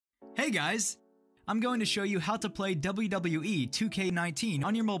Hey guys! I'm going to show you how to play WWE 2K19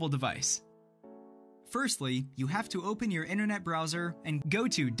 on your mobile device. Firstly, you have to open your internet browser and go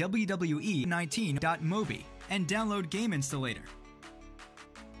to wwe19.mobi and download Game Installator.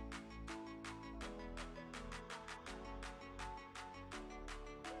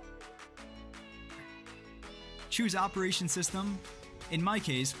 Choose Operation System. In my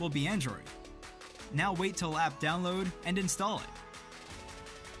case, will be Android. Now wait till app download and install it.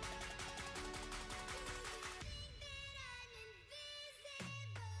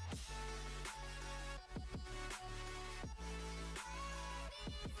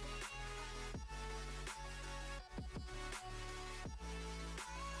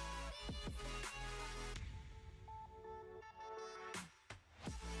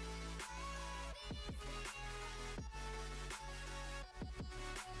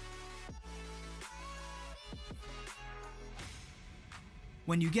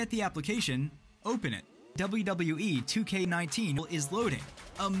 When you get the application, open it. WWE 2K19 is loading.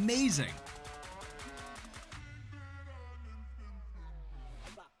 Amazing!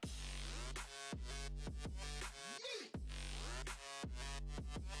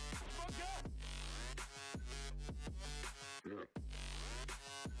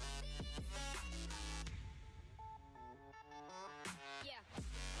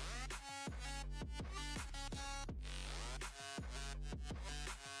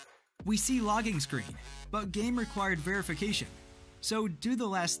 We see logging screen, but game required verification, so do the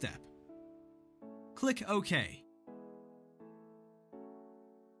last step. Click OK.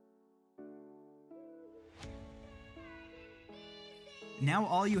 Now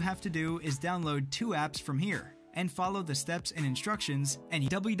all you have to do is download 2 apps from here and follow the steps and instructions, and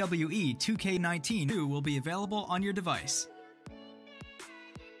WWE 2K19 will be available on your device.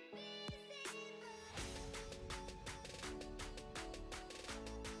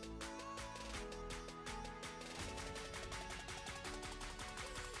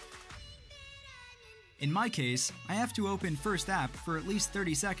 In my case, I have to open first app for at least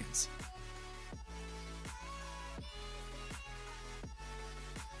 30 seconds.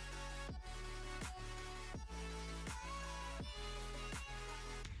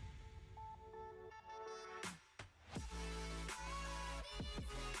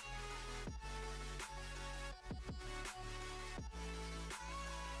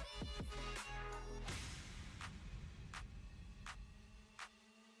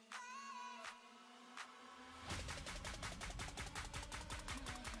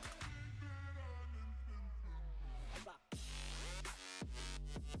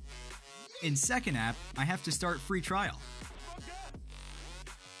 In second app, I have to start free trial.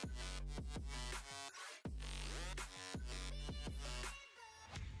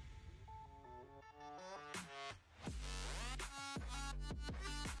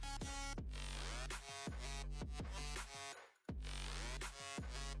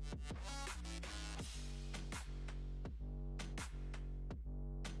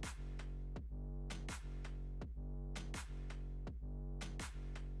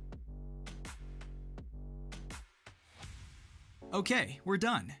 Okay, we're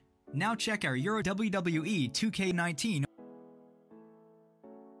done. Now check our Euro WWE 2K19.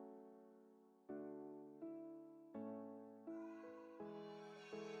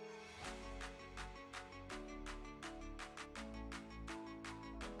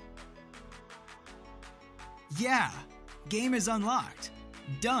 Yeah! Game is unlocked.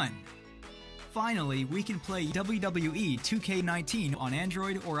 Done! Finally, we can play WWE 2K19 on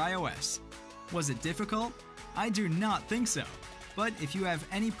Android or iOS. Was it difficult? I do not think so. But if you have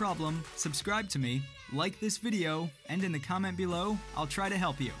any problem, subscribe to me, like this video, and in the comment below, I'll try to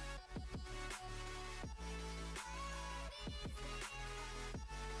help you.